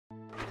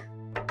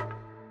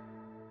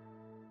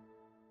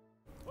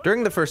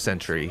During the first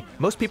century,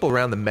 most people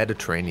around the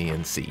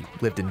Mediterranean Sea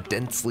lived in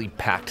densely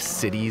packed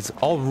cities,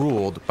 all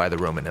ruled by the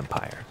Roman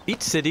Empire.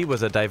 Each city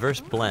was a diverse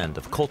blend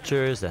of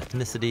cultures,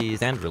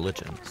 ethnicities, and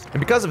religions. And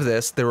because of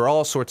this, there were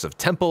all sorts of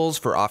temples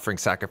for offering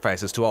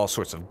sacrifices to all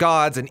sorts of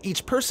gods, and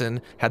each person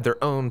had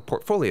their own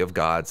portfolio of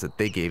gods that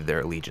they gave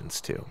their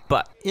allegiance to.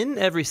 But in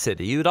every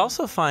city, you would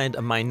also find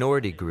a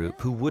minority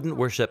group who wouldn't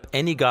worship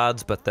any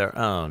gods but their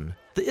own.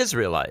 The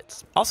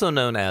Israelites, also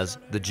known as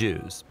the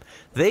Jews.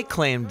 They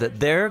claimed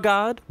that their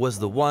God was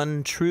the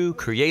one true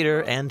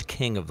creator and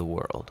king of the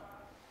world.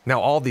 Now,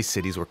 all these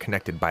cities were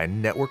connected by a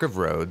network of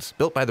roads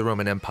built by the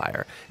Roman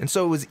Empire, and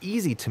so it was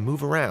easy to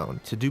move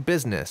around, to do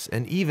business,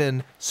 and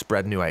even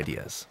spread new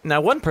ideas.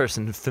 Now, one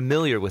person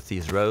familiar with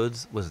these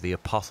roads was the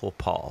Apostle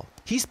Paul.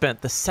 He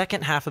spent the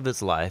second half of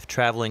his life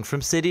traveling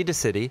from city to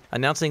city,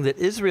 announcing that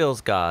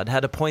Israel's God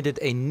had appointed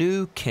a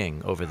new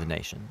king over the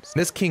nations.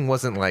 This king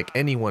wasn't like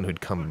anyone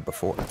who'd come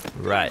before.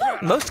 Right.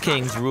 Most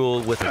kings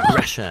rule with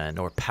aggression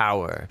or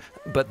power,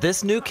 but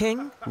this new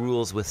king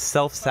rules with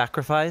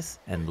self-sacrifice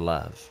and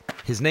love.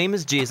 His name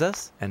is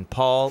Jesus, and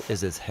Paul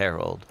is his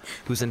herald,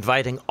 who's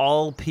inviting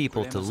all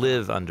people to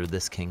live under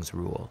this king's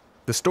rule.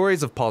 The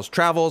stories of Paul's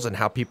travels and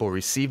how people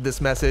received this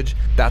message,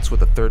 that's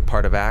what the third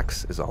part of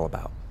Acts is all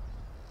about.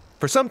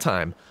 For some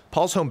time,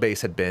 Paul's home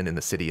base had been in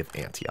the city of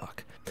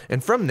Antioch.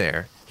 And from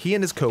there, he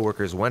and his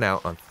co-workers went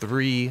out on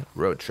 3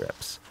 road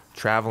trips,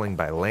 traveling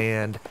by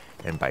land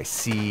and by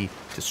sea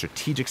to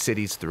strategic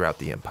cities throughout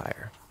the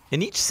empire.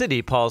 In each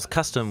city, Paul's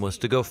custom was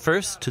to go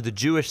first to the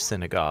Jewish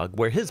synagogue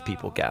where his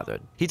people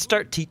gathered. He'd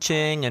start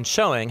teaching and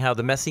showing how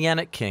the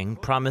Messianic king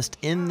promised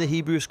in the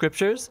Hebrew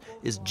scriptures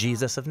is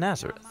Jesus of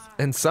Nazareth.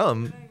 And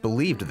some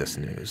believed this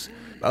news,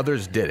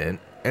 others didn't,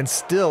 and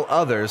still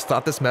others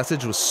thought this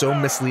message was so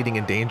misleading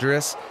and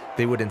dangerous,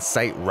 they would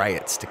incite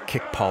riots to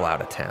kick Paul out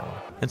of town.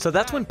 And so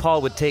that's when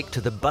Paul would take to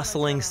the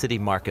bustling city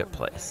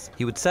marketplace.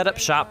 He would set up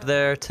shop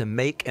there to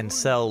make and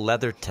sell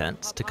leather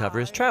tents to cover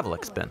his travel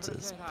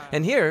expenses.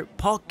 And here,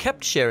 Paul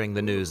kept sharing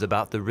the news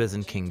about the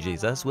risen King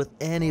Jesus with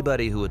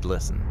anybody who would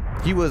listen.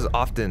 He was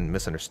often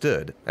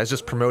misunderstood as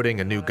just promoting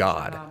a new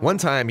god. One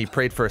time he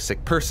prayed for a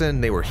sick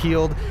person, they were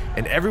healed,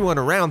 and everyone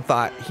around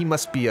thought he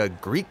must be a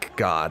Greek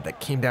god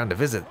that came down to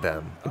visit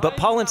them. But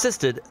Paul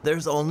insisted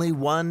there's only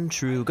one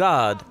true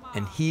God,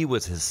 and he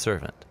was his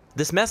servant.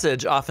 This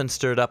message often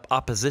stirred up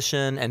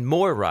opposition and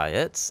more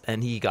riots,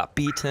 and he got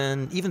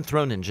beaten, even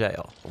thrown in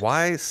jail.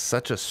 Why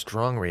such a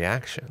strong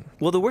reaction?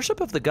 Well, the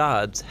worship of the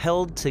gods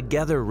held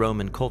together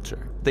Roman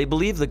culture. They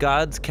believed the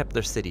gods kept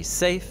their cities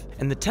safe,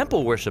 and the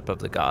temple worship of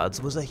the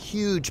gods was a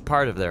huge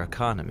part of their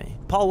economy.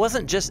 Paul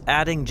wasn't just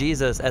adding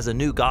Jesus as a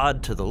new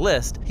god to the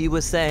list, he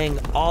was saying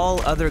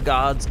all other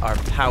gods are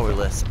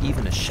powerless,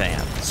 even a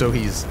sham. So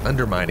he's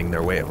undermining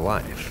their way of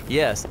life.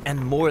 Yes, and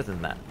more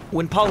than that.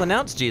 When Paul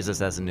announced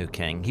Jesus as a new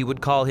king, he would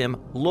call him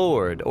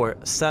Lord or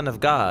Son of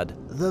God,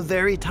 the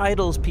very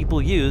titles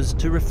people used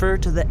to refer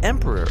to the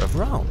Emperor of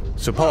Rome.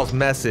 So Paul's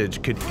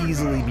message could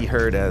easily be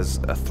heard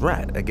as a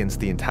threat against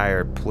the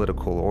entire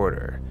political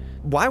order.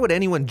 Why would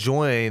anyone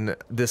join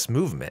this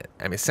movement?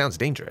 I mean, it sounds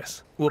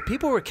dangerous. Well,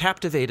 people were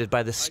captivated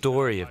by the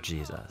story of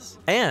Jesus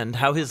and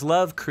how his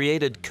love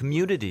created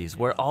communities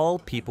where all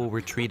people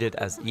were treated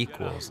as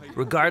equals,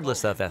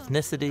 regardless of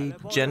ethnicity,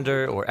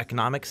 gender, or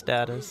economic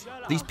status.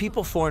 These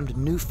people formed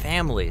new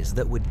families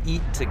that would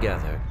eat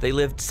together. They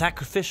lived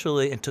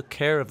sacrificially and took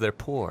care of their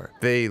poor.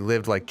 They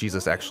lived like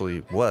Jesus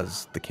actually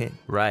was the king.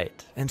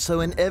 Right. And so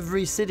in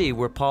every city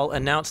where Paul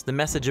announced the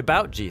message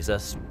about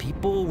Jesus,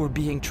 people were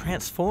being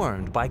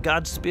transformed by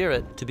God's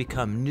Spirit to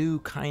become new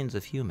kinds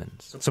of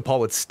humans. So Paul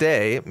would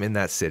stay in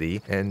that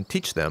city and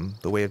teach them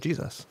the way of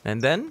Jesus.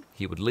 And then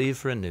he would leave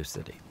for a new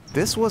city.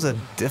 This was a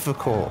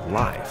difficult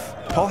life.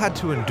 Paul had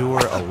to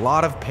endure a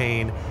lot of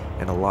pain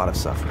and a lot of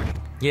suffering.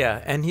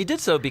 Yeah, and he did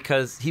so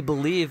because he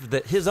believed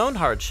that his own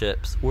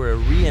hardships were a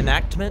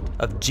reenactment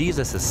of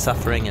Jesus'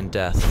 suffering and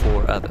death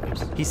for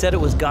others. He said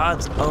it was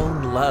God's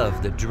own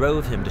love that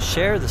drove him to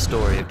share the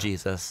story of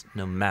Jesus,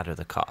 no matter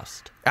the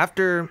cost.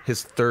 After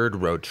his third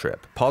road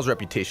trip, Paul's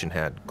reputation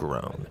had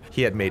grown.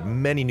 He had made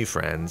many new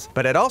friends,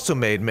 but had also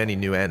made many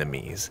new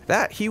enemies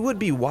that he would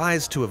be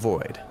wise to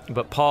avoid.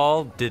 But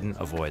Paul didn't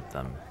avoid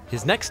them.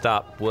 His next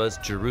stop was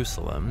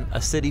Jerusalem,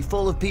 a city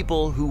full of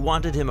people who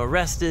wanted him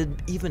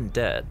arrested, even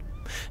dead.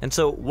 And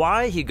so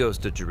why he goes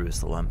to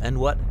Jerusalem and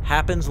what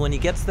happens when he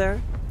gets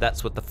there,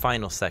 that's what the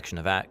final section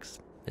of Acts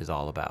is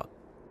all about.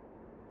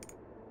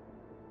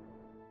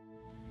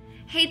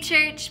 Hey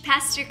church,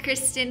 Pastor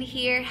Kristen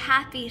here.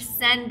 Happy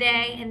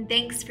Sunday and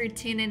thanks for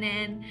tuning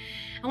in.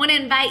 I want to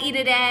invite you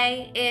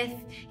today, if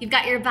you've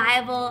got your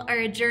Bible or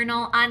a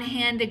journal on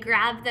hand, to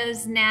grab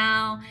those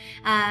now.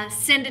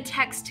 Send a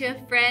text to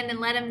a friend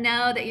and let them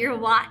know that you're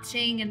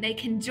watching and they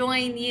can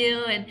join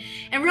you.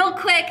 And real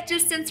quick,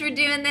 just since we're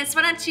doing this,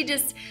 why don't you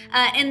just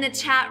in the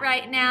chat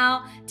right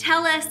now,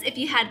 tell us if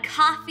you had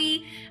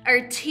coffee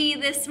or tea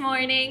this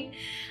morning.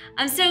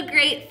 I'm so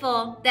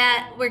grateful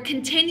that we're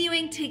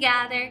continuing to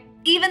gather,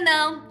 even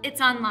though it's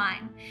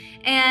online.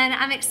 And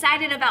I'm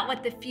excited about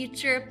what the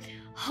future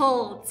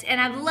holds. And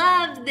I've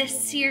loved this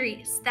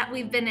series that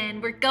we've been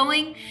in. We're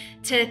going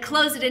to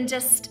close it in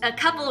just a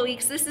couple of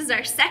weeks. This is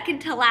our second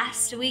to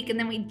last week, and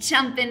then we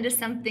jump into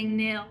something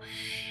new.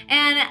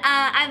 And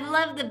I've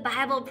loved the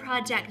Bible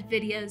Project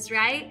videos,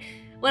 right?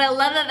 What I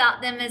love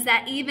about them is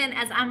that even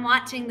as I'm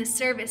watching the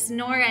service,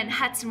 Nora and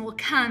Hudson will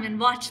come and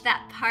watch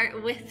that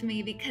part with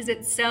me because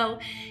it's so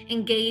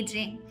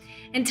engaging.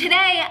 And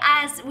today,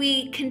 as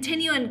we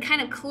continue and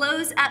kind of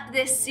close up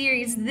this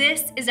series,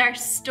 this is our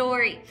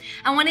story.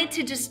 I wanted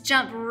to just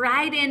jump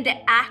right into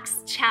Acts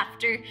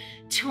chapter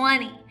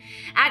 20.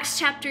 Acts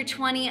chapter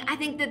 20, I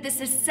think that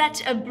this is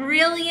such a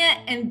brilliant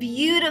and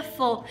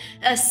beautiful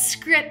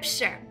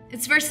scripture.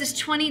 It's verses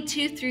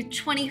 22 through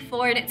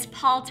 24, and it's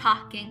Paul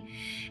talking.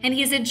 And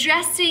he's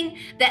addressing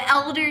the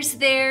elders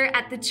there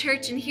at the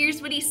church, and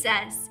here's what he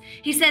says.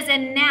 He says,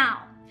 "And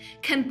now,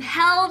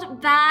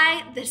 compelled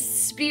by the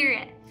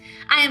Spirit,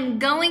 I am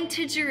going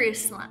to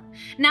Jerusalem,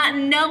 not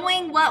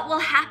knowing what will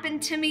happen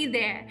to me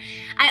there.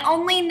 I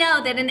only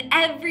know that in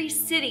every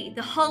city,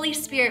 the Holy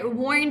Spirit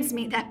warns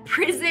me that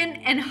prison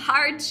and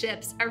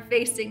hardships are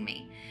facing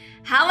me.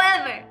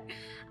 However,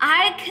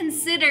 I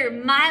consider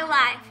my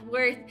life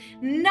worth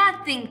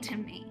nothing to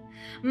me.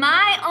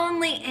 My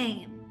only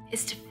aim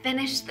is to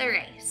finish the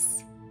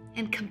race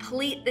and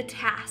complete the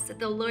task that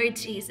the Lord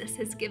Jesus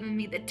has given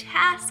me, the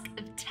task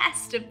of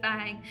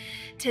testifying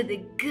to the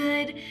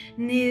good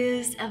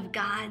news of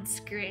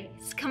God's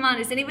grace." Come on,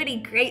 is anybody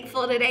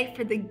grateful today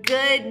for the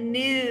good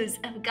news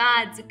of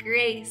God's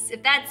grace?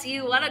 If that's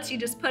you, why don't you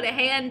just put a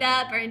hand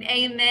up or an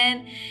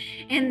amen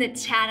in the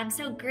chat? I'm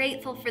so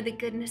grateful for the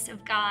goodness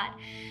of God.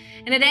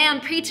 And today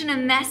I'm preaching a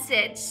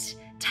message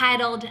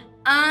titled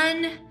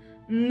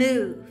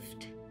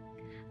Unmoved.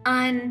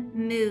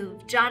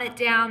 Unmoved. Jot it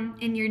down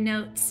in your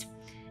notes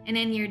and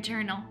in your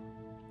journal.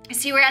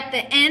 See, we're at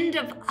the end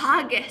of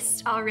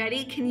August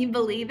already. Can you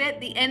believe it?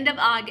 The end of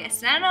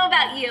August. And I don't know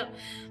about you,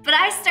 but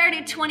I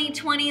started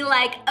 2020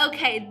 like,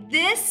 okay,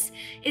 this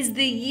is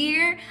the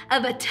year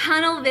of a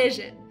tunnel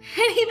vision.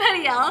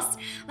 Anybody else?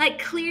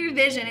 Like clear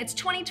vision. It's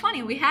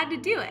 2020. We had to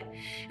do it.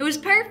 It was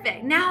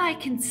perfect. Now I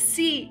can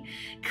see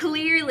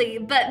clearly,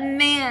 but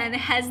man,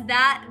 has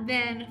that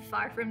been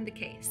far from the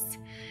case.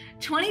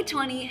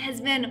 2020 has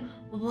been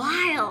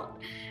wild.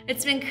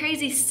 It's been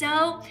crazy,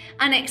 so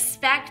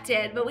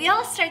unexpected, but we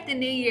all start the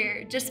new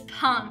year just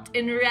pumped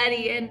and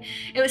ready. And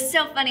it was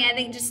so funny. I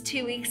think just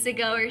 2 weeks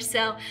ago or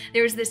so,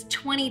 there was this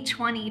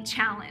 2020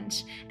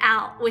 challenge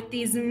out with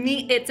these,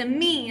 it's a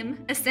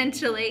meme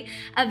essentially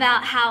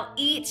about how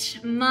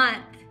each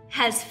month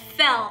has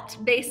felt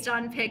based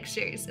on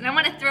pictures. And I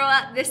want to throw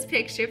up this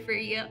picture for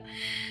you.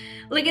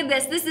 Look at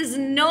this. This is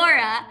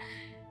Nora.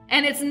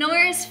 And it's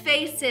Nora's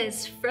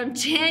faces from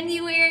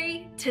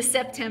January to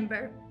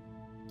September.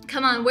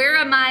 Come on, where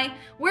are my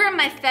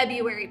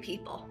February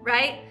people,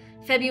 right?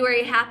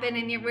 February happened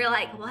and we're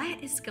like,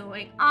 what is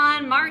going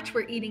on? March,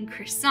 we're eating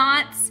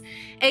croissants.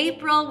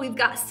 April, we've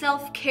got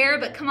self-care,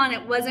 but come on,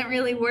 it wasn't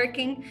really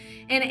working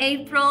in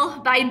April.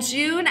 By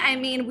June, I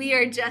mean, we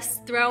are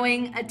just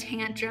throwing a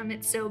tantrum.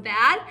 It's so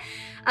bad.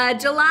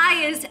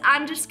 July is,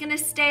 I'm just gonna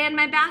stay in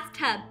my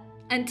bathtub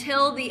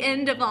until the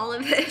end of all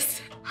of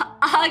this.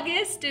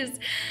 August is,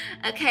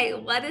 okay,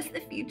 what is the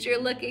future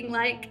looking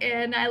like?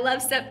 And I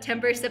love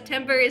September.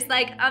 September is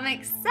like, I'm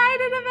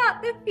excited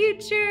about the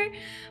future,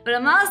 but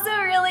I'm also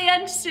really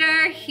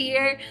unsure.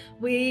 Here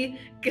we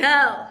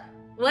go.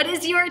 What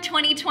is your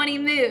 2020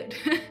 mood?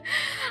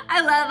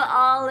 I love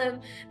all of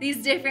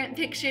these different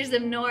pictures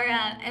of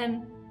Nora,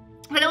 and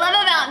what I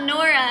love about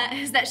Nora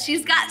is that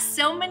she's got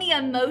so many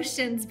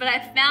emotions, but I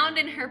found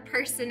in her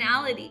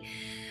personality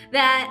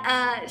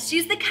that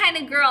she's the kind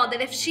of girl that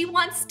if she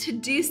wants to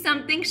do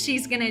something,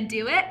 she's gonna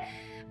do it.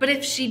 But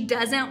if she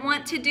doesn't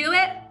want to do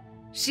it,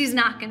 she's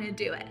not gonna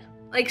do it.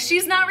 Like,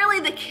 she's not really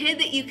the kid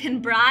that you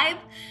can bribe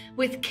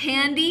with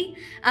candy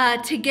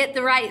to get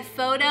the right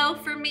photo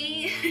for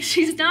me.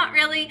 She's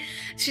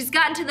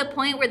gotten to the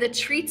point where the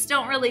treats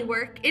don't really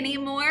work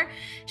anymore.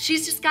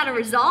 She's just got a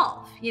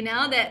resolve, you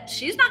know, that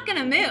she's not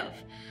gonna move.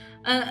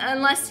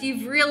 Unless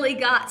you've really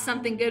got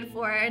something good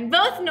for her. And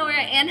both Nora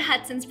and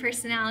Hudson's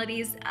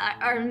personalities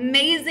are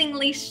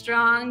amazingly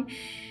strong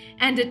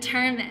and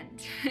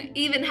determined.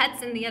 Even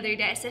Hudson the other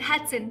day, I said,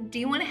 Hudson, do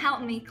you want to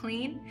help me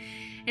clean?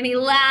 And he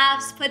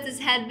laughs, puts his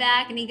head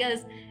back, and he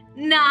goes,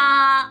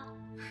 nah,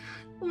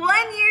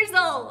 1 year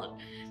old.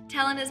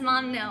 Telling his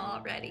mom no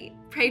already.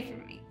 Pray for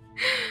me.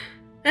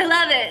 I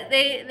love it.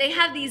 They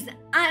have these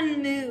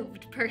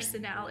unmoved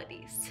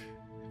personalities.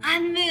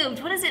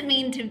 Unmoved. What does it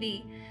mean to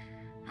be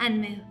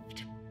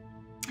unmoved?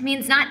 It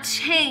means not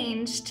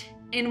changed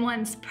in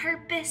one's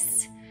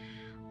purpose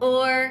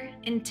or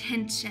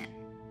intention.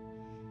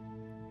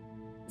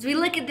 As we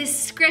look at this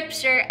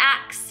scripture,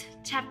 Acts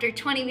chapter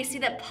 20, we see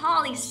that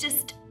Paul, he's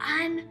just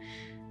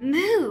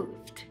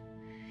unmoved.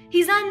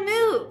 He's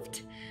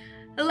unmoved.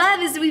 I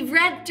love as we've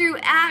read through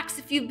Acts,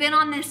 if you've been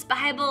on this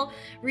Bible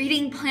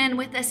reading plan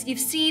with us, you've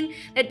seen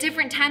at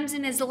different times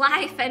in his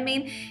life, I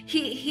mean,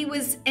 he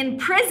was in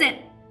prison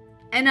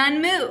and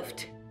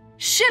unmoved,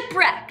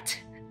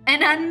 shipwrecked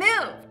and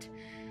unmoved,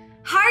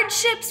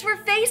 Hardships were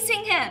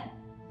facing him.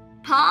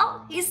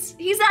 Paul, he's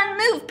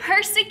unmoved.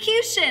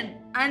 Persecution,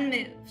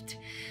 unmoved.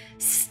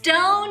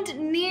 Stoned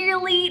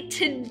nearly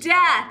to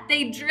death.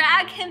 They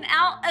drag him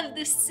out of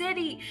the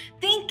city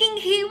thinking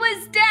he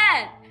was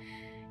dead.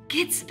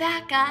 Gets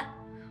back up,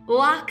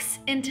 walks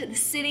into the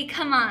city.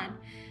 Come on.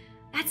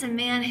 That's a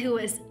man who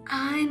was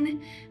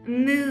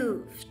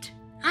unmoved.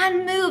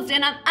 Unmoved.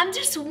 And I'm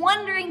just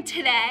wondering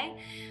today,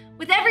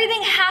 with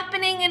everything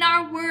happening in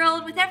our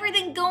world, with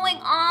everything going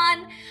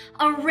on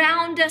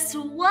around us,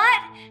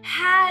 what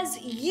has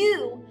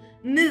you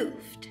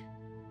moved?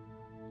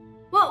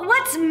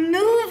 What's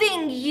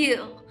moving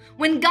you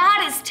when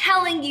God is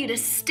telling you to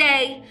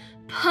stay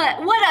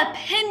put? What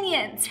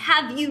opinions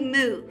have you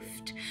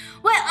moved?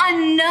 What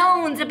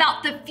unknowns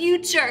about the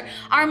future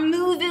are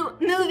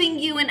moving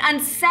you and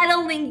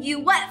unsettling you?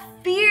 What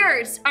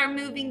fears are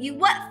moving you?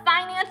 What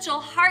financial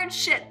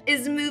hardship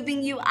is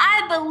moving you?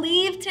 I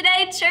believe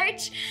today,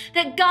 church,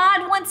 that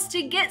God wants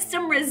to get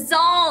some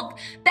resolve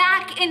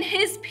back in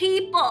his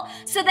people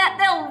so that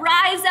they'll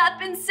rise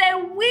up and say,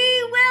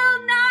 we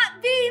will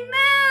not be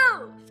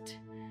moved.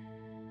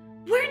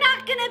 We're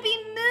not going to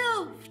be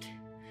moved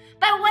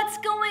by what's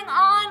going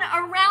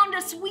on around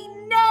us. We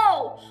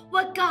know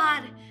what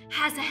God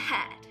has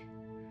ahead.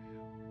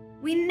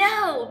 We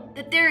know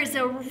that there is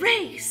a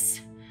race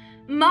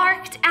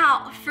marked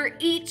out for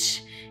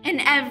each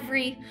and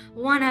every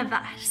one of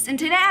us. And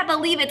today I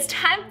believe it's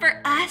time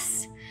for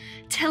us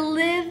to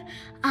live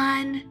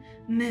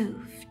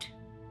unmoved.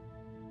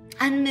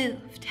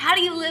 Unmoved. How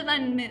do you live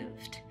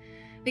unmoved?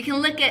 We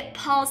can look at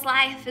Paul's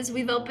life as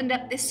we've opened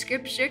up this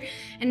scripture.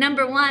 And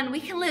number one,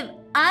 we can live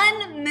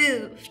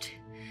unmoved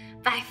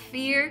by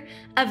fear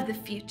of the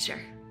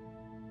future.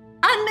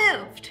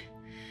 Unmoved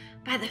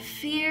by the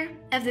fear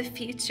of the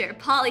future.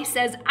 Paul, he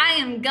says, I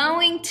am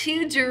going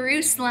to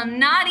Jerusalem,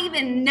 not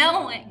even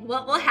knowing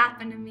what will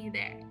happen to me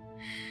there.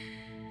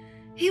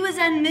 He was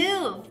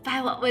unmoved by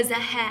what was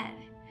ahead.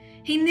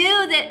 He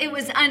knew that it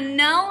was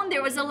unknown.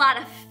 There was a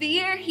lot of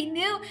fear. He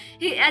knew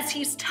as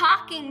he's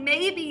talking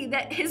maybe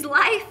that his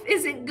life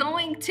isn't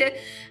going to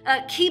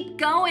keep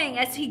going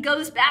as he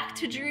goes back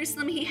to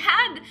Jerusalem. He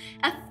had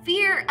a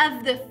fear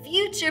of the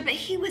future, but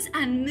he was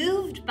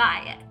unmoved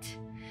by it.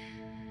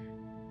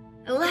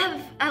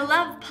 I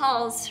love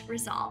Paul's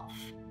resolve.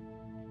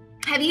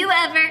 Have you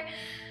ever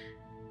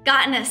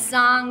gotten a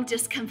song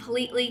just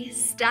completely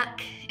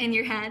stuck in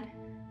your head?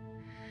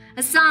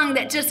 A song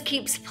that just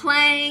keeps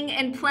playing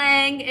and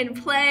playing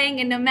and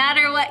playing, and no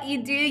matter what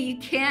you do, you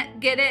can't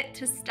get it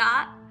to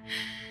stop.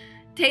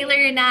 Taylor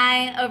and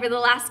I, over the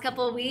last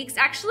couple of weeks,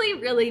 actually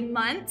really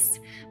months,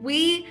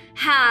 we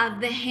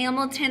have the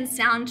Hamilton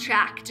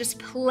soundtrack just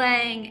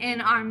playing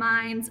in our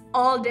minds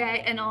all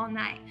day and all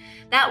night.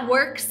 That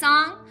work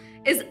song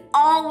is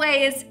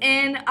always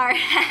in our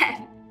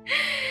head.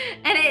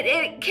 And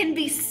it can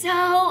be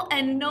so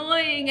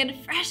annoying and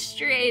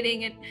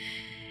frustrating. And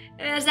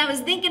as I was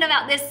thinking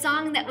about this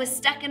song that was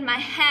stuck in my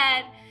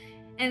head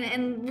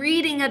and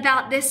reading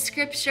about this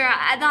scripture,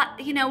 I thought,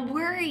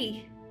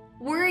 worry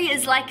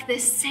is like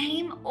this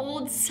same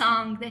old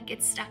song that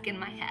gets stuck in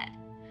my head.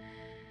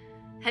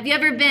 Have you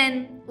ever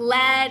been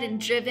led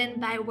and driven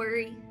by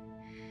worry?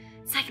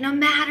 It's like no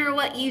matter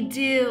what you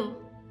do,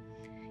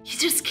 you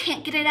just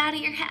can't get it out of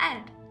your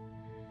head.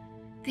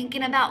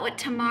 Thinking about what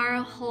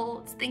tomorrow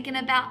holds, thinking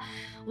about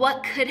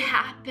what could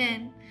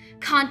happen,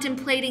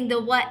 contemplating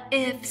the what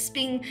ifs,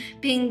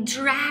 being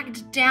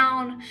dragged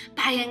down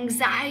by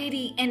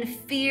anxiety and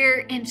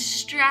fear and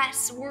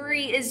stress.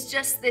 Worry is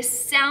just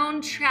this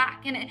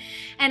soundtrack,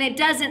 and it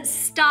doesn't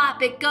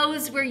stop. It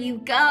goes where you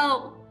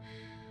go.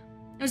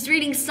 I was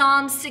reading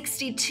Psalm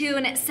 62,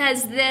 and it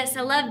says this.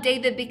 I love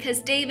David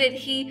because David,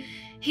 he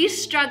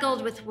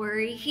struggled with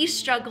worry. He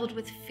struggled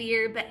with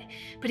fear,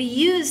 but he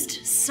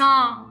used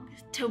song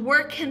to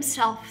work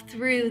himself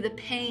through the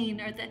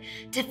pain or the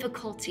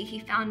difficulty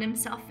he found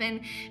himself in.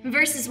 In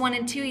verses 1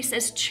 and 2, he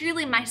says,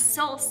 truly my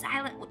soul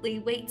silently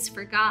waits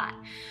for God.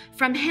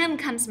 From him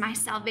comes my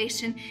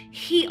salvation.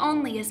 He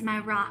only is my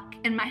rock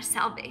and my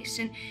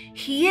salvation.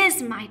 He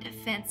is my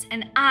defense,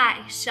 and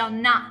I shall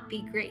not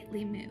be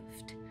greatly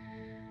moved.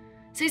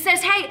 So he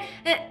says, hey,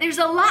 there's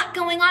a lot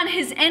going on.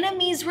 His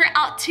enemies were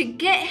out to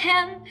get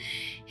him.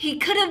 He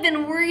could have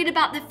been worried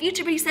about the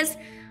future, but he says,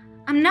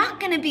 I'm not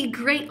going to be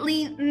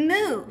greatly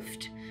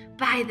moved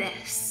by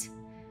this.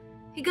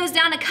 He goes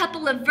down a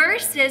couple of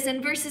verses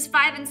in verses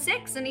 5 and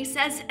 6, and he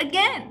says,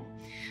 again,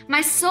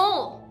 my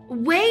soul,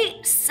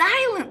 wait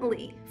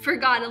silently for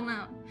God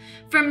alone,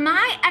 for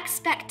my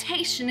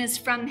expectation is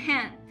from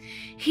him.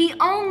 He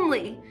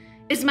only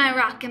is my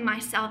rock and my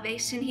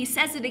salvation. He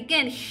says it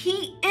again.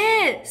 He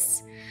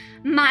is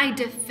my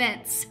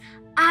defense.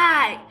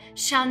 I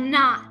shall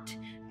not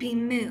be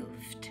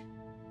moved.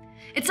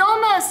 It's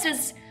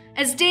almost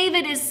as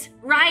David is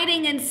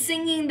writing and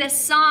singing this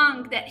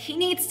song that he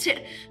needs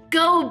to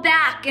go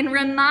back and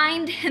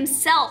remind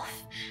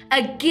himself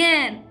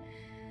again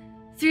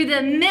through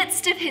the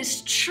midst of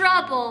his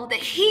trouble that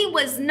he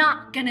was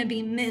not going to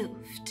be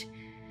moved.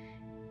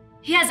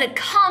 He has a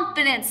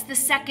confidence the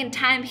second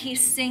time he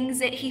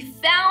sings it. He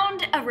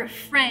found a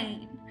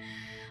refrain.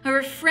 A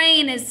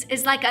refrain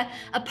is like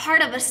a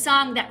part of a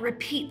song that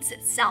repeats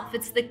itself.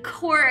 It's the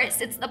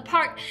chorus. It's the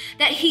part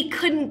that he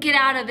couldn't get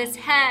out of his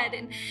head.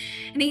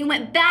 And he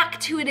went back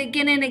to it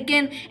again and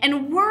again.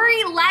 And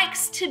worry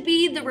likes to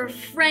be the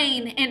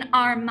refrain in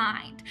our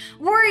mind.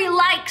 Worry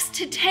likes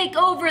to take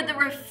over the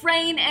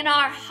refrain in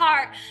our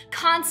heart,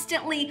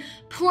 constantly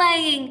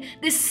playing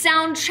this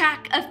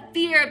soundtrack of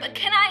fear. But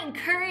can I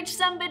encourage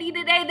somebody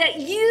today that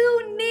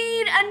you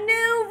need a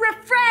new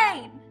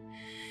refrain?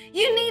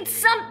 You need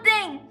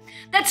something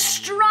that's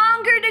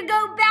stronger to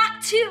go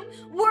back to.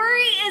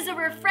 Worry is a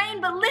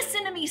refrain, but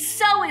listen to me,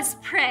 so is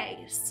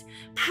praise.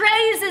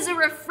 Praise is a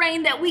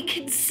refrain that we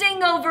can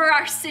sing over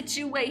our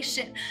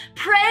situation.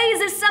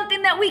 Praise is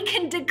something that we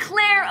can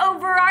declare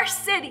over our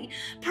city.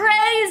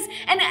 Praise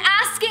and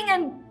asking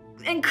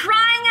and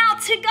crying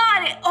out to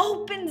God, it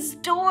opens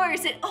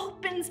doors, it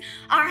opens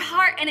our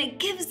heart, and it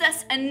gives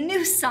us a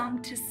new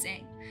song to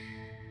sing.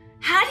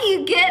 How do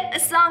you get a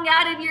song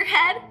out of your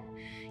head?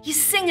 You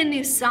sing a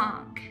new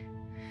song.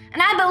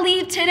 And I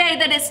believe today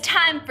that it's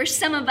time for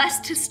some of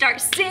us to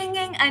start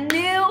singing a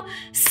new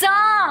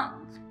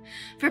song,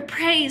 for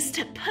praise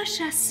to push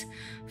us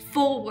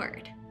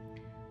forward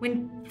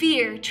when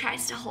fear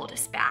tries to hold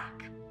us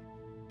back.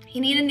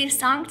 You need a new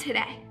song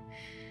today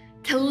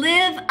to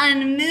live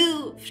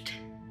unmoved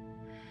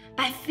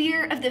by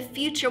fear of the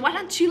future. Why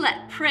don't you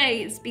let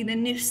praise be the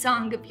new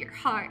song of your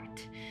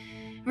heart?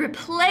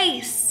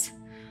 Replace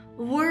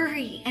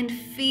worry and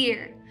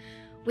fear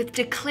with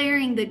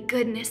declaring the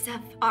goodness of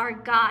our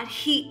God.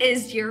 He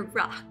is your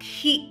rock.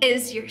 He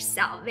is your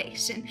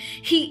salvation.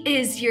 He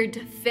is your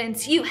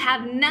defense. You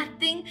have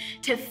nothing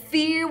to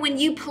fear when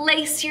you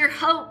place your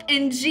hope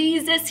in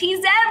Jesus.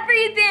 He's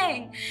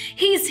everything.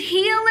 He's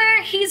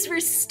healer. He's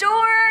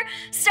restorer.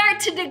 Start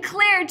to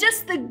declare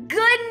just the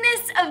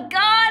goodness of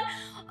God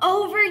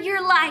over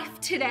your life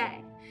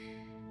today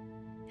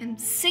and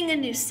sing a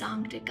new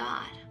song to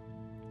God.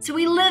 So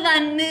we live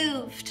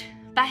unmoved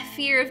by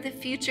fear of the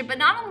future. But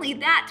not only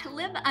that, to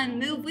live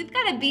unmoved, we've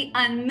got to be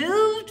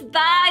unmoved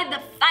by the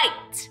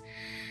fight.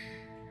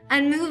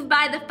 Unmoved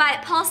by the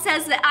fight. Paul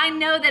says that I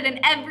know that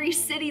in every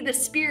city the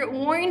Spirit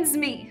warns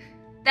me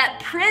that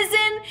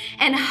prison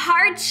and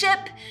hardship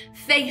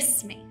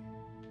face me.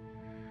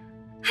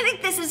 I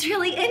think this is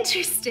really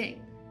interesting.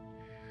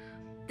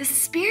 The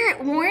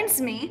Spirit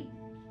warns me,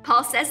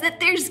 Paul says, that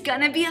there's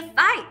gonna be a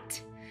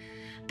fight.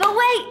 But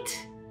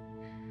wait,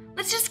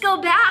 let's just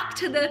go back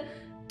to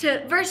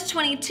verse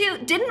 22.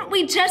 Didn't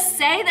we just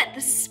say that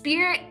the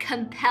Spirit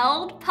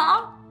compelled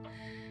Paul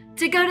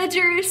to go to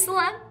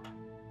Jerusalem?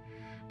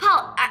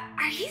 Paul,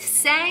 are you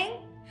saying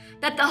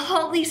that the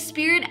Holy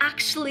Spirit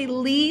actually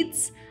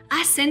leads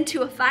us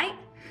into a fight?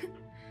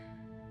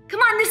 Come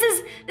on,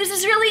 this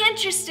is really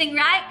interesting,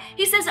 right?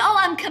 He says, oh,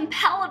 I'm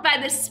compelled by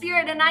the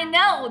Spirit, and I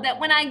know that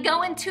when I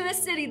go into a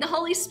city, the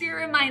Holy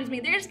Spirit reminds me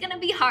there's gonna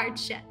be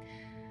hardship.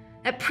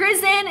 That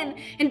prison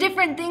and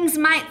different things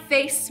might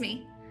face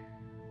me.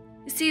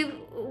 You see,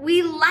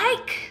 we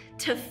like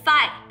to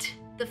fight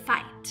the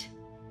fight.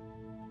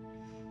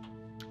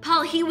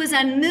 Paul, he was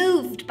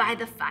unmoved by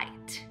the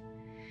fight.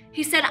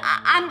 He said,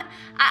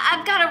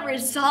 I've got to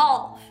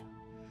resolve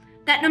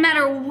that no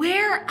matter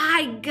where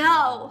I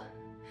go,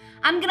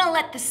 I'm going to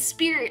let the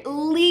Spirit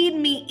lead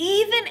me,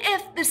 even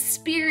if the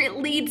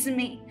Spirit leads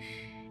me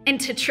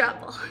into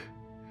trouble.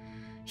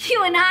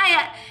 You and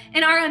I,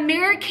 in our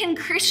American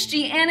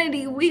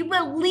Christianity, we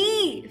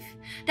believe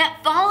that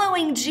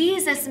following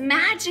Jesus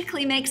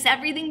magically makes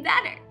everything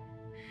better.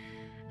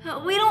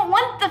 We don't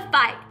want the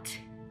fight.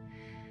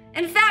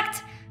 In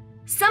fact,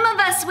 some of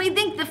us, we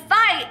think the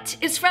fight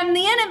is from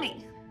the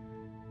enemy.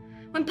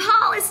 When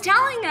Paul is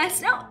telling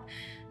us, no,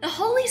 the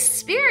Holy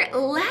Spirit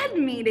led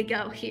me to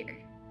go here.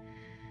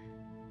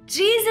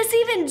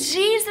 Even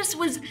Jesus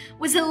was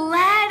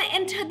led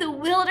into the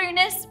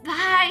wilderness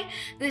by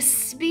the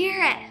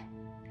Spirit.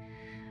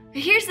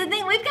 But here's the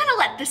thing, we've got to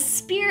let the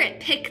Spirit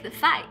pick the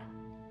fight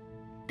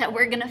that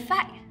we're gonna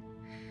fight.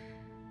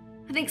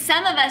 I think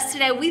some of us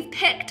today, we've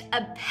picked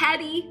a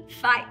petty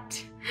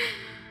fight.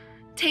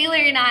 Taylor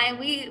and I,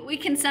 we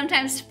can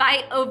sometimes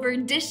fight over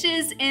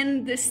dishes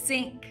in the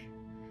sink.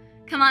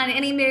 Come on,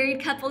 any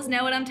married couples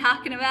know what I'm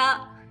talking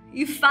about?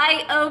 You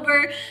fight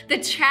over the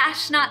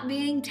trash not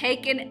being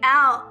taken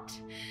out.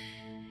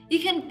 You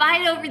can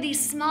fight over these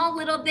small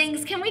little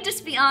things. Can we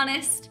just be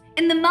honest?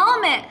 In the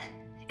moment,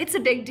 it's a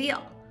big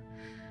deal,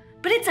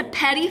 but it's a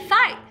petty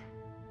fight.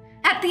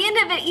 At the end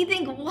of it, you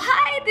think,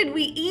 why did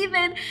we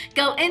even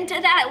go into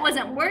that? It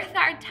wasn't worth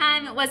our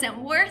time. It wasn't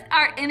worth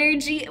our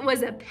energy. It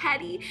was a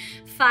petty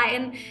fight.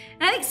 And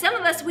I think some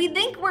of us, we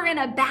think we're in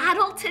a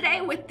battle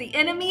today with the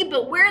enemy,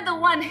 but we're the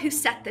one who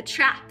set the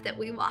trap that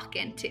we walk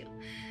into.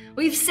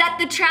 We've set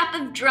the trap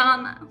of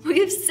drama.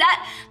 We've set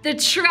the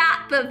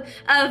trap of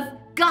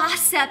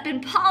gossip.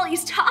 And Paul,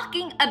 he's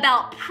talking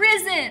about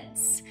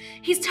prisons.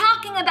 He's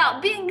talking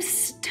about being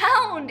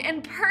stoned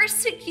and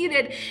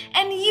persecuted.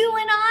 And you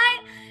and I,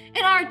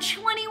 In our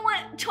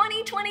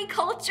 2020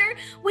 culture,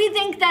 we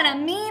think that a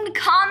mean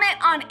comment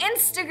on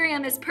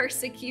Instagram is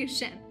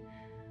persecution.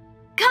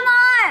 Come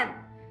on.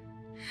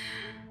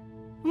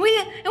 We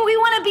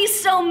want to be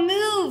so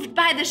moved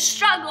by the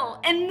struggle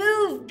and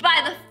moved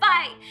by the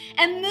fight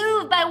and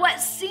moved by what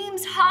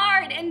seems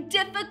hard and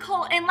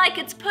difficult and like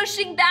it's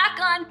pushing back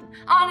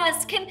on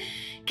us.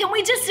 Can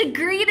we just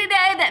agree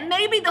today that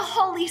maybe the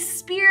Holy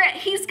Spirit,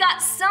 he's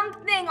got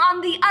something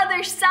on the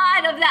other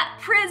side of that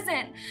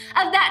prison,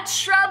 of that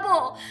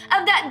trouble,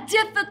 of that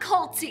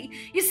difficulty?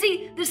 You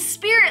see, the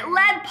Spirit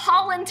led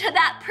Paul into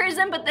that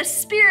prison, but the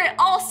Spirit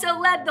also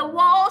led the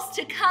walls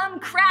to come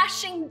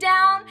crashing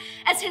down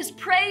as his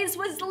praise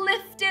was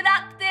lifted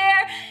up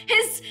there.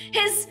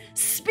 His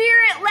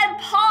Spirit led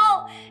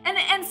Paul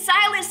and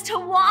Silas to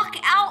walk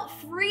out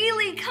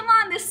freely. Come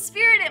on, the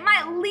Spirit, it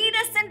might lead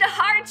us into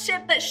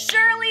hardship, but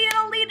surely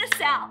it'll lead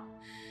us out.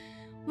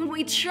 When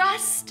we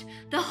trust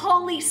the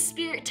Holy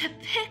Spirit to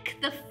pick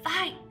the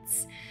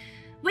fights,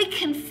 we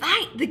can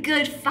fight the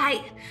good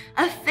fight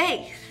of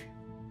faith.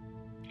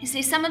 You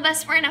see, some of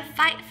us, we're in a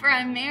fight for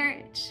our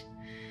marriage,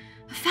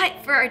 a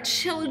fight for our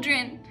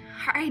children,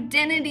 our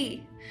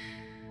identity.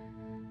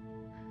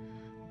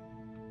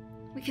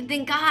 We can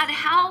think, God,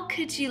 how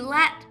could you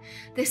let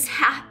this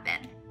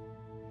happen?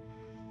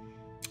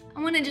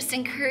 I want to just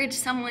encourage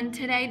someone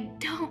today,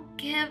 don't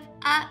give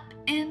up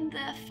in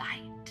the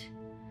fight.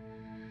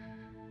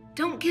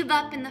 Don't give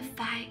up in the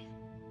fight.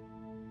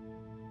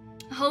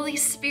 The Holy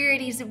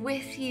Spirit, he's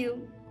with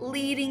you,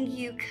 leading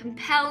you,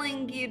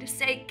 compelling you to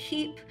say,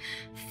 keep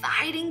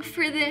fighting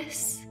for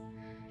this.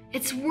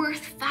 It's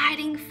worth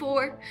fighting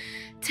for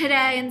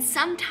today. And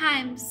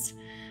sometimes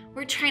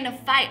we're trying to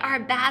fight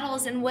our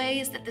battles in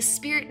ways that the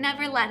Spirit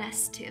never led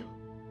us to.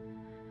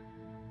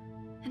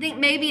 I think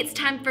maybe it's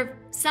time for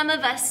some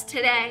of us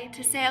today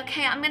to say,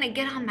 okay, I'm going to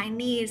get on my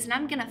knees and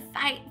I'm going to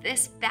fight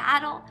this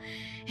battle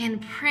in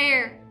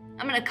prayer.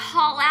 I'm going to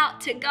call out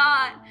to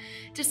God.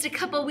 Just a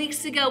couple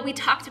weeks ago, we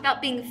talked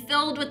about being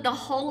filled with the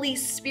Holy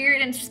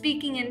Spirit and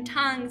speaking in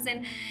tongues.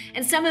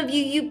 And some of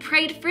you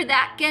prayed for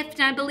that gift.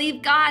 And I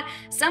believe God,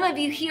 some of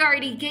you, he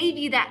already gave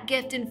you that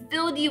gift and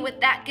filled you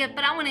with that gift.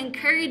 But I want to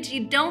encourage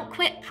you, don't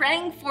quit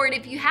praying for it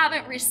if you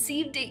haven't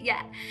received it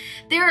yet.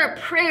 There are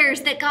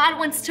prayers that God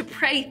wants to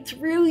pray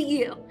through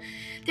you.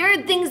 There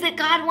are things that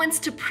God wants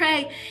to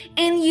pray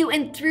in you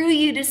and through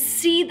you to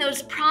see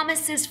those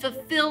promises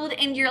fulfilled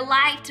in your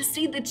life, to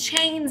see the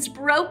chains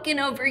broken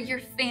over your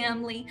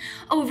family,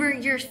 over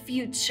your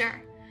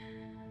future.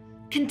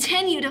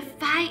 Continue to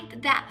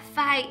fight that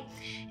fight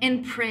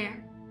in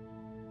prayer.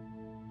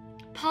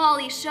 Paul,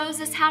 he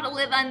shows us how to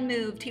live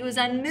unmoved. He was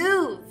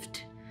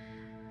unmoved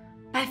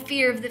by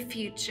fear of the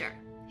future.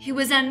 He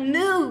was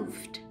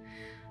unmoved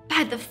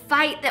by the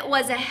fight that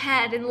was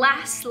ahead. And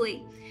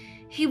lastly,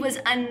 he was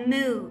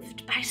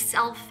unmoved by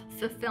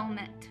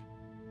self-fulfillment.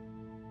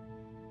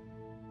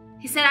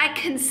 He said, I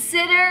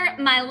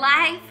consider my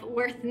life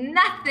worth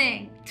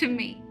nothing to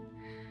me.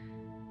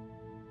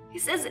 He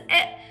says,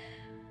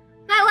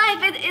 my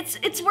life,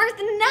 it's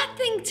worth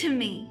nothing to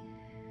me.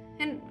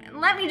 And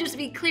let me just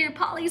be clear,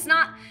 Paul, he's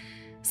not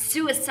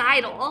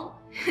suicidal.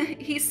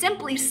 He's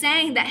simply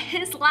saying that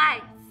his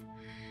life,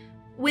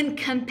 when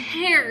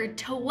compared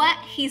to what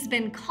he's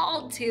been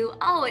called to,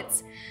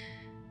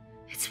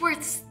 it's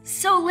worth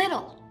so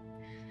little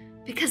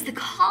because the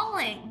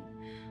calling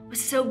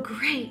was so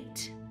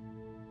great.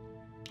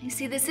 You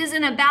see, this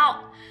isn't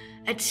about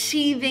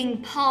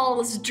achieving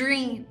Paul's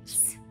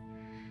dreams.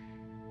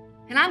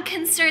 And I'm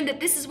concerned that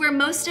this is where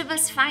most of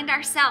us find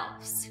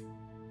ourselves.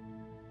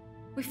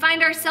 We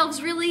find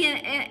ourselves really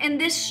in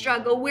this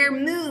struggle. We're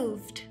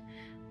moved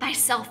by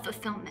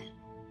self-fulfillment.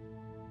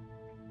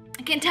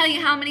 I can't tell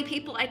you how many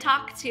people I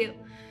talk to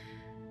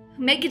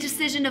who make a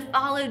decision to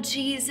follow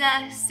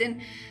Jesus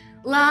and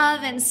love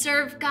and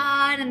serve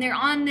God, and they're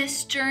on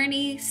this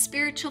journey,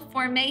 spiritual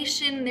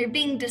formation, they're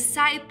being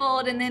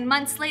discipled, and then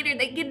months later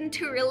they get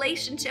into a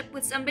relationship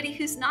with somebody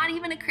who's not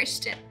even a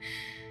Christian,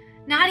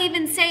 not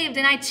even saved.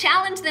 And I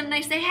challenge them and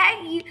I say,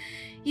 hey,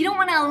 you don't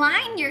want to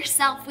align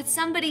yourself with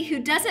somebody who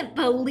doesn't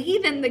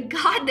believe in the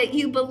God that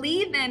you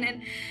believe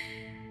in.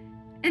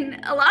 And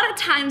a lot of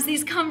times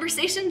these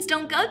conversations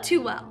don't go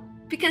too well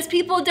because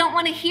people don't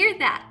want to hear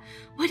that.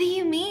 What do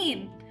you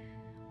mean?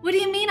 What do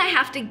you mean I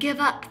have to give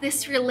up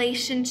this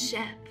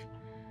relationship?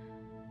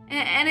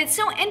 And it's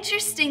so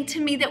interesting to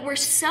me that we're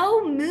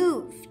so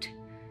moved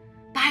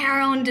by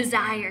our own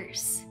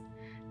desires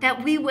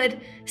that we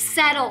would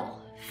settle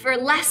for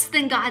less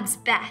than God's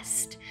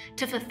best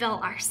to fulfill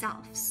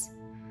ourselves.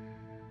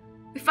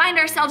 We find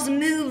ourselves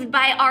moved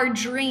by our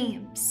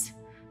dreams.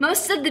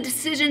 Most of the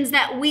decisions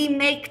that we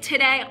make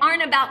today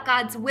aren't about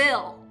God's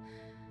will,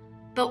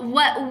 but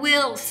what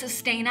will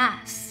sustain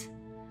us.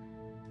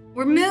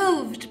 We're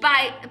moved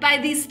by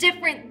these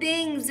different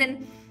things.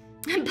 And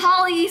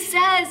Paul, he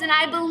says, and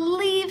I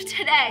believe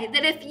today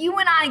that if you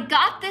and I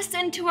got this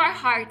into our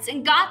hearts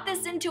and got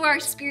this into our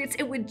spirits,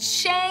 it would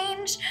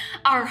change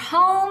our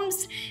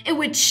homes. It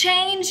would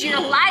change your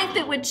life.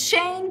 It would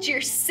change your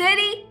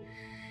city.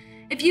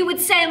 If you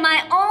would say,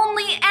 my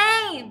only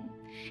aim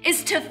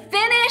is to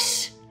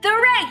finish the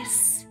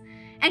race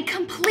and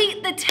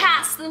complete the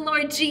task the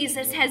Lord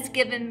Jesus has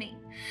given me,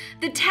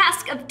 the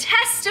task of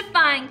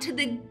testifying to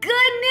the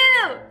good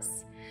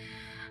news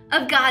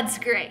of God's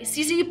grace.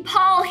 You see,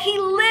 Paul, he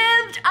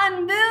lived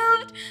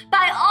unmoved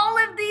by all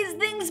of these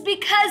things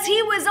because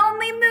he was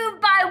only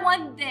moved by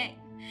one thing.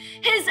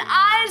 His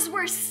eyes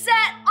were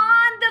set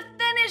on the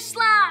finish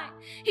line.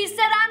 He said,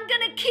 I'm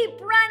gonna keep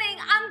running.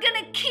 I'm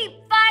gonna keep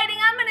fighting.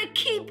 I'm gonna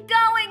keep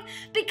going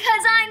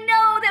because I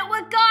know that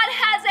what God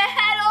has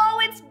ahead,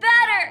 oh, it's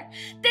better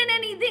than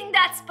anything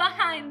that's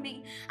behind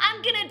me.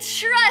 I'm gonna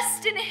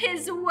trust in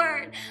his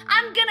word.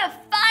 I'm gonna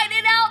fight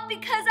it out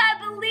because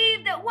I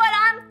believe that what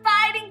I'm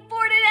fighting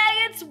for today,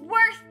 it's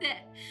worth it.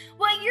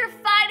 What you're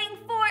fighting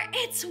for,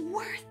 it's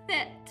worth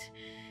it.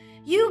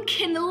 You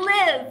can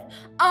live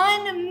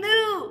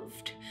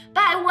unmoved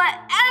by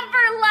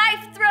whatever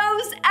life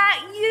throws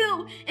at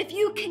you if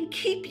you can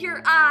keep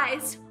your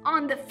eyes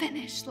on the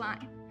finish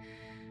line.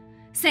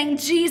 Saying,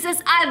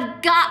 Jesus,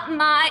 I've got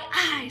my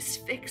eyes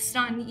fixed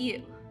on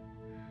you.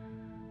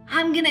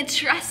 I'm gonna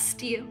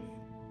trust you.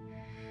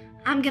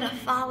 I'm gonna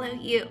follow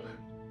you.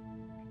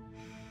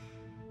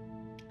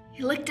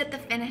 He looked at the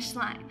finish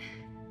line.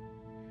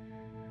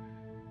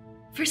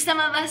 For some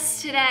of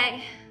us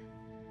today,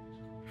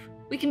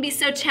 we can be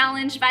so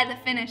challenged by the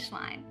finish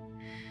line.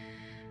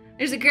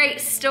 There's a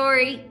great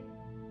story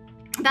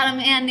about a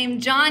man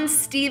named John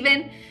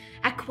Stephen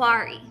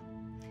Aquari,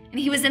 and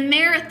he was a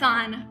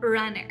marathon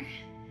runner.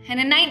 And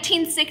in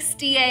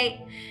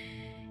 1968,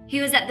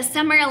 he was at the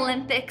Summer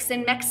Olympics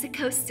in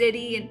Mexico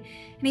City, and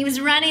he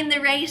was running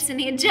the race, and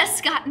he had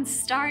just gotten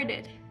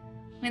started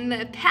when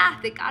the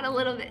path, it got a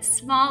little bit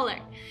smaller.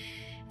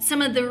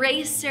 Some of the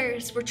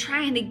racers were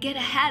trying to get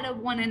ahead of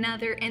one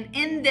another, and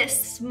in this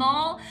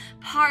small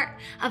part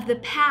of the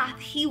path,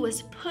 he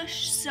was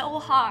pushed so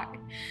hard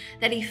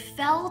that he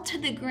fell to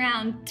the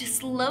ground,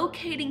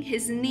 dislocating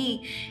his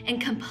knee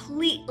and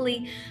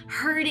completely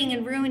hurting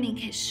and ruining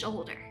his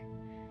shoulder.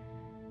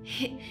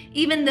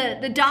 Even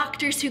the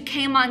doctors who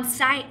came on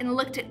site and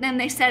looked at them,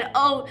 they said,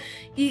 oh,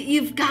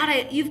 you've got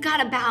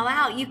to bow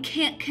out. You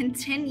can't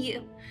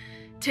continue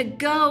to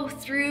go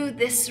through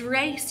this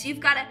race.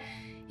 You've got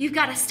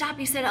to stop.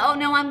 He said, oh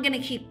no, I'm gonna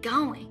keep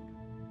going.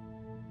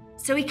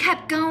 So he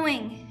kept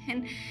going,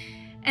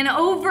 and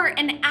over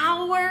an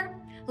hour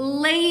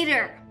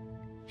later,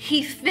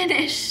 he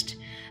finished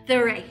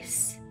the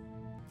race.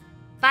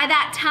 By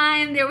that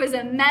time, there was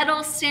a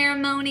medal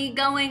ceremony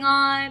going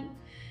on.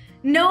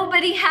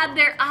 Nobody had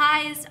their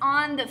eyes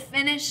on the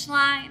finish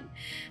line.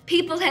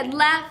 People had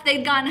left,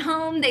 they'd gone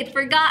home, they'd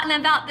forgotten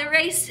about the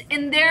race.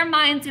 In their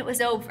minds, it was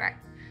over.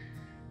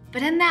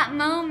 But in that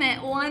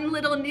moment, one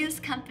little news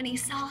company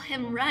saw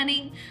him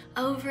running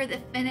over the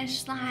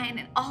finish line,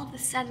 and all of a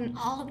sudden,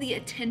 all the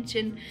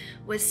attention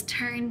was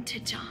turned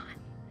to John.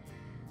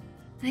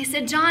 And they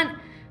said, John,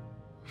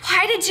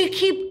 why did you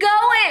keep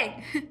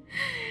going?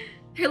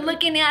 They're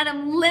looking at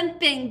him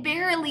limping,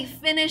 barely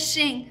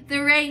finishing the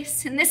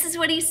race. And this is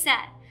what he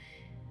said.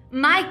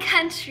 My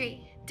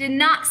country did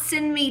not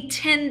send me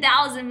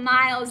 10,000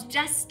 miles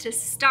just to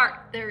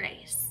start the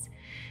race.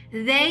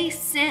 They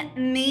sent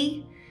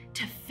me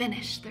to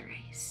finish the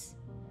race.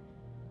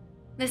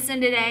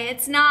 Listen today,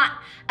 it's not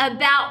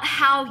about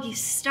how you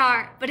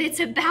start, but it's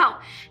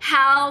about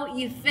how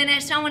you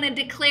finish. I want to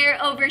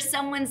declare over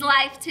someone's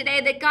life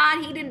today that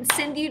God, he didn't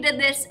send you to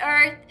this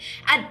earth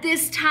at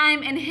this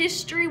time in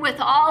history with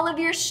all of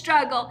your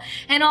struggle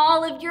and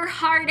all of your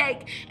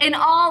heartache and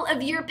all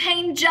of your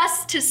pain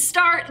just to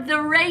start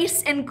the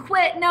race and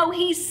quit. No,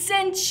 he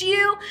sent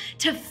you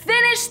to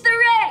finish the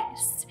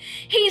race.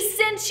 He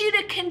sent you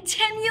to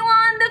continue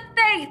on the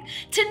faith,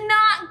 to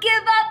not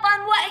give up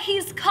on what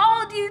he's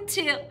called you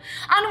to,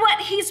 on what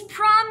he's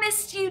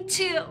promised you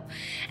to.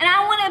 And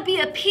I want to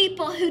be a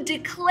people who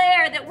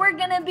declare that we're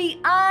going to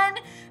be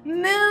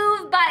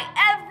unmoved by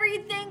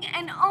everything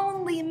and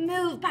only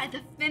moved by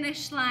the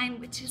finish line,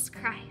 which is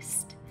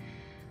Christ.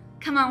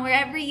 Come on,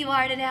 wherever you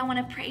are today, I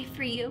want to pray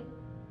for you.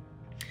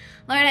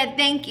 Lord, I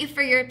thank you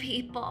for your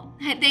people.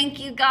 I thank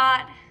you,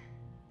 God,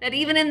 that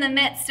even in the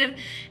midst of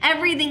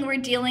everything we're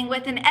dealing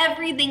with and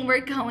everything we're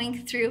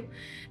going through,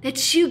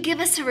 that you give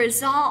us a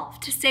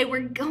resolve to say we're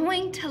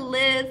going to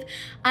live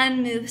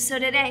unmoved. So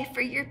today,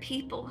 for your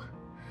people,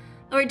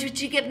 Lord, would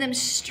you give them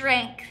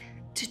strength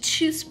to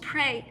choose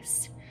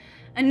praise,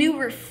 a new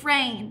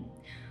refrain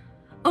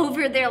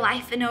over their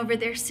life and over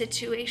their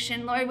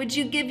situation. Lord, would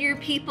you give your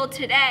people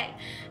today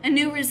a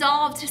new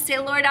resolve to say,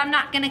 Lord, I'm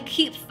not going to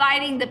keep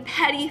fighting the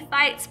petty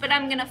fights, but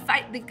I'm going to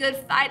fight the good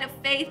fight of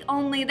faith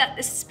only that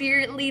the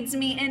Spirit leads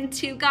me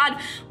into. God,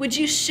 would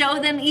you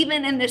show them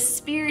even in the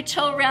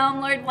spiritual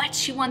realm, Lord,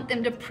 what you want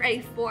them to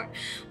pray for?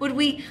 Would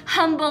we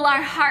humble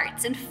our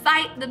hearts and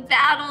fight the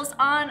battles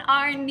on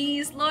our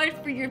knees, Lord,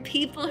 for your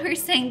people who are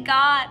saying,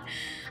 God,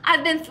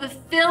 I've been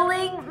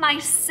fulfilling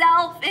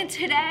myself, and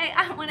today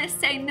I want to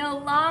say no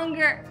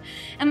longer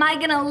am I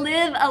going to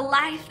live a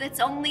life that's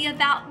only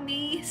about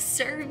me,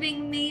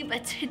 serving me,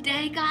 but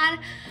today, God,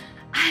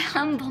 I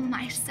humble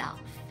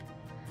myself.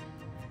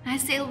 And I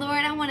say,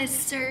 Lord, I want to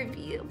serve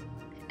you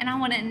and I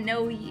want to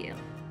know you.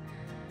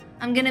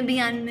 I'm going to be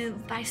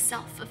unmoved by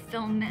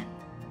self-fulfillment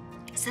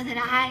so that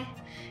I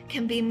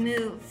can be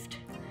moved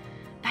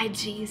by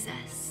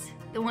Jesus,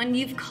 the one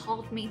you've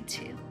called me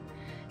to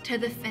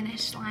the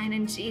finish line.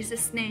 In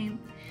Jesus' name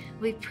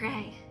we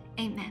pray.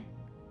 Amen.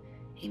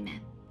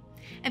 Amen.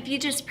 If you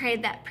just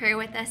prayed that prayer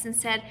with us and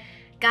said,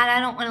 God, I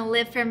don't want to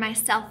live for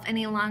myself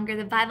any longer,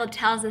 the Bible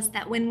tells us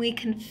that when we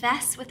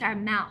confess with our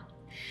mouth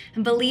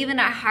and believe in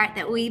our heart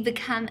that we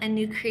become a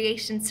new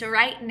creation. So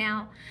right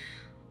now,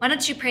 why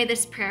don't you pray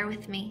this prayer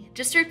with me?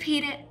 Just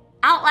repeat it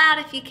out loud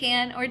if you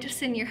can, or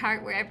just in your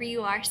heart, wherever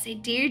you are. Say,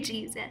 Dear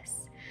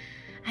Jesus,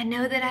 I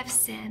know that I've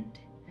sinned.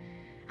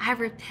 I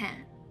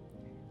repent.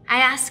 I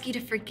ask you to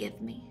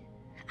forgive me.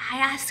 I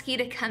ask you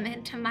to come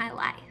into my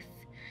life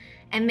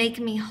and make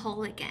me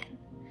whole again.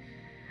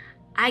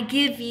 I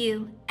give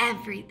you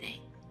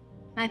everything,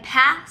 my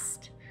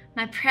past,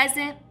 my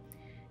present.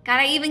 God,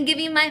 I even give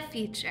you my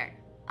future,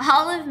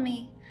 all of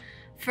me,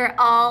 for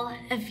all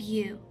of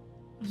you.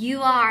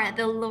 You are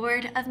the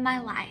Lord of my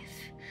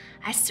life.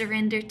 I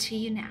surrender to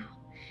you now.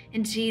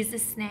 In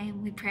Jesus'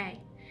 name we pray.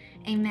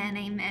 Amen,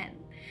 amen.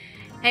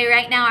 Hey,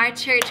 right now, our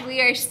church,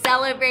 we are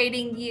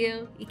celebrating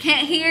you. You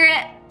can't hear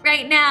it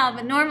right now,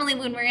 but normally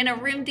when we're in a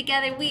room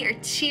together, we are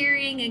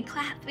cheering and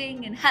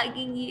clapping and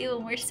hugging you,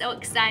 and we're so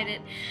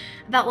excited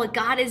about what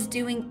God is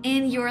doing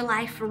in your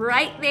life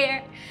right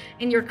there,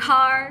 in your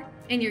car,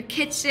 in your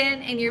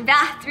kitchen, in your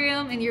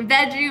bathroom, in your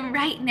bedroom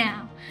right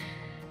now.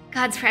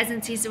 God's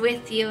presence, He's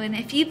with you. And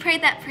if you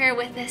prayed that prayer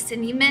with us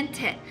and you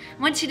meant it,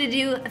 I want you to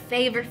do a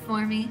favor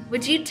for me.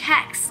 Would you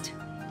text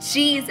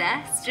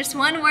Jesus, just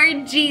one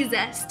word,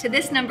 Jesus, to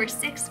this number,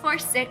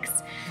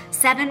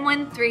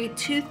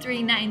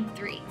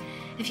 646-713-2393.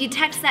 If you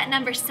text that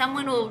number,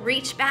 someone will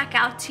reach back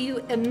out to you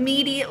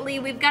immediately.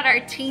 We've got our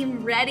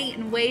team ready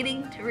and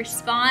waiting to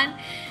respond.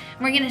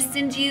 And we're going to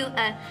send you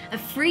a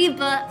free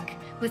book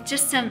with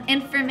just some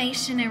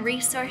information and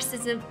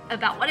resources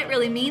about what it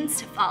really means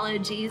to follow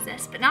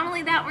Jesus. But not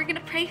only that, we're going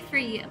to pray for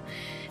you.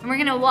 And we're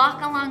going to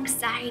walk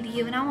alongside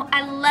you. And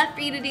I love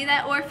for you to do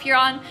that. Or if you're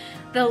on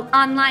the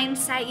online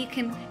site, you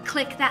can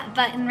click that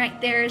button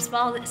right there as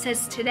well that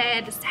says, Today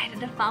I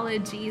decided to follow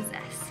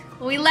Jesus.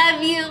 We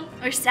love you.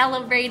 We're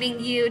celebrating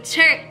you.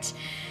 Church,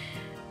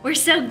 we're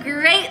so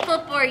grateful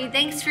for you.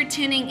 Thanks for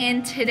tuning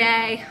in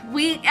today.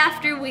 Week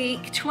after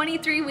week,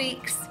 23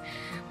 weeks,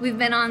 we've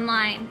been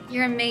online.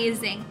 You're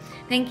amazing.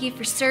 Thank you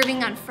for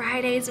serving on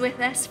Fridays with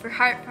us for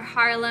Heart for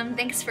Harlem.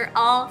 Thanks for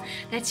all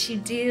that you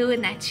do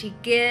and that you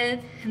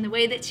give and the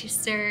way that you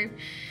serve.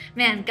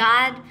 Man,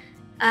 God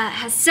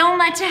has so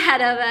much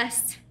ahead of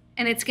us,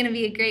 and it's going to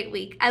be a great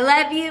week. I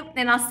love you,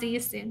 and I'll see you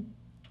soon.